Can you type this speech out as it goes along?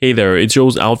Hey there, it's your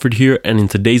host Alfred here, and in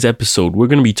today's episode, we're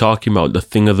going to be talking about the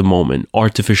thing of the moment,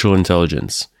 artificial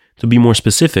intelligence. To be more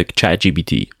specific,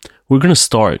 ChatGPT. We're going to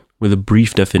start with a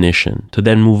brief definition, to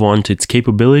then move on to its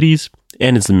capabilities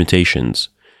and its limitations.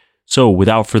 So,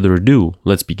 without further ado,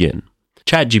 let's begin.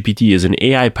 ChatGPT is an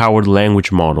AI-powered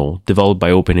language model developed by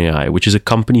OpenAI, which is a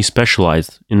company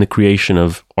specialized in the creation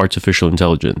of artificial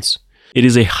intelligence. It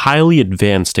is a highly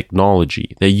advanced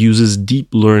technology that uses deep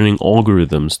learning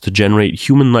algorithms to generate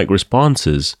human-like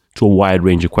responses to a wide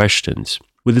range of questions.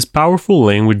 With its powerful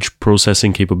language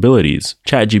processing capabilities,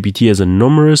 ChatGPT has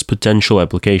numerous potential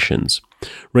applications,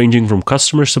 ranging from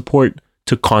customer support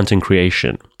to content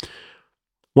creation.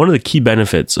 One of the key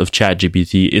benefits of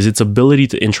ChatGPT is its ability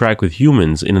to interact with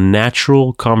humans in a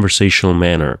natural, conversational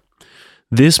manner.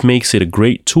 This makes it a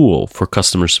great tool for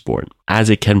customer support, as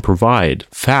it can provide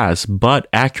fast but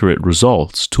accurate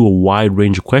results to a wide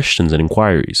range of questions and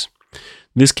inquiries.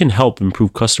 This can help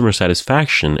improve customer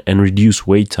satisfaction and reduce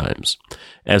wait times,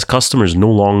 as customers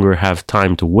no longer have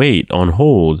time to wait on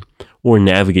hold or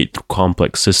navigate through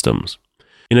complex systems.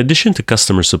 In addition to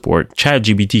customer support,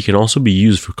 ChatGPT can also be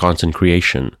used for content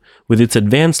creation. With its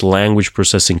advanced language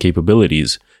processing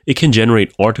capabilities, it can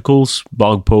generate articles,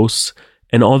 blog posts,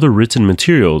 and other written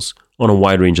materials on a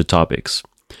wide range of topics.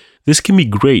 This can be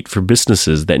great for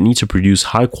businesses that need to produce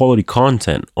high-quality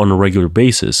content on a regular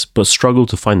basis but struggle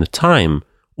to find the time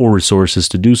or resources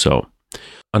to do so.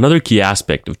 Another key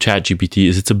aspect of ChatGPT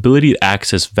is its ability to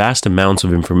access vast amounts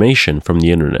of information from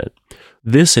the internet.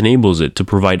 This enables it to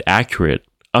provide accurate,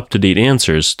 up-to-date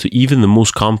answers to even the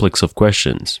most complex of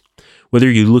questions.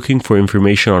 Whether you're looking for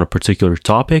information on a particular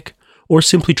topic or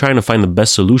simply trying to find the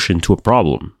best solution to a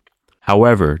problem.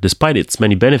 However, despite its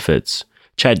many benefits,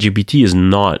 ChatGPT is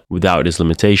not without its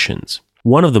limitations.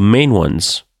 One of the main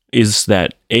ones is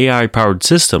that AI-powered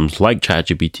systems like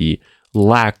ChatGPT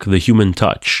lack the human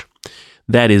touch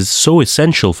that is so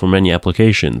essential for many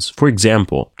applications. For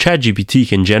example, ChatGPT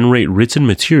can generate written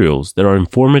materials that are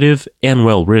informative and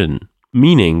well-written,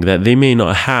 meaning that they may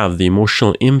not have the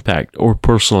emotional impact or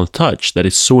personal touch that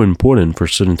is so important for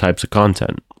certain types of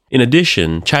content. In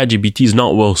addition, ChatGPT is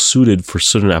not well suited for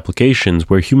certain applications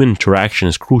where human interaction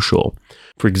is crucial.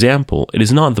 For example, it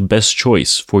is not the best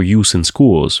choice for use in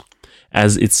schools,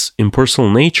 as its impersonal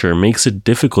nature makes it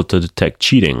difficult to detect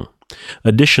cheating.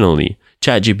 Additionally,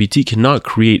 ChatGPT cannot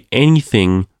create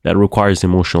anything that requires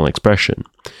emotional expression,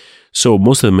 so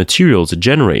most of the materials it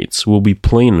generates will be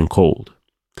plain and cold.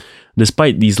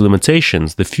 Despite these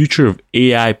limitations, the future of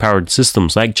AI-powered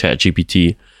systems like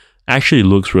ChatGPT actually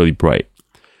looks really bright.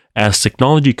 As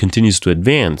technology continues to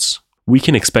advance, we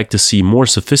can expect to see more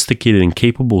sophisticated and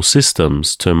capable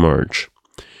systems to emerge.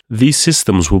 These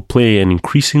systems will play an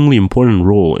increasingly important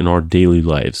role in our daily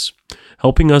lives,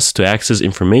 helping us to access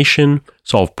information,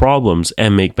 solve problems,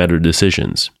 and make better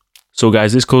decisions. So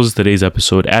guys, this closes today's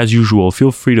episode. As usual,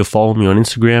 feel free to follow me on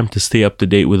Instagram to stay up to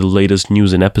date with the latest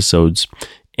news and episodes.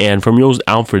 And from yours,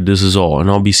 Alfred, this is all, and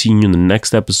I'll be seeing you in the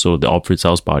next episode of the Alfred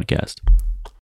Sells Podcast.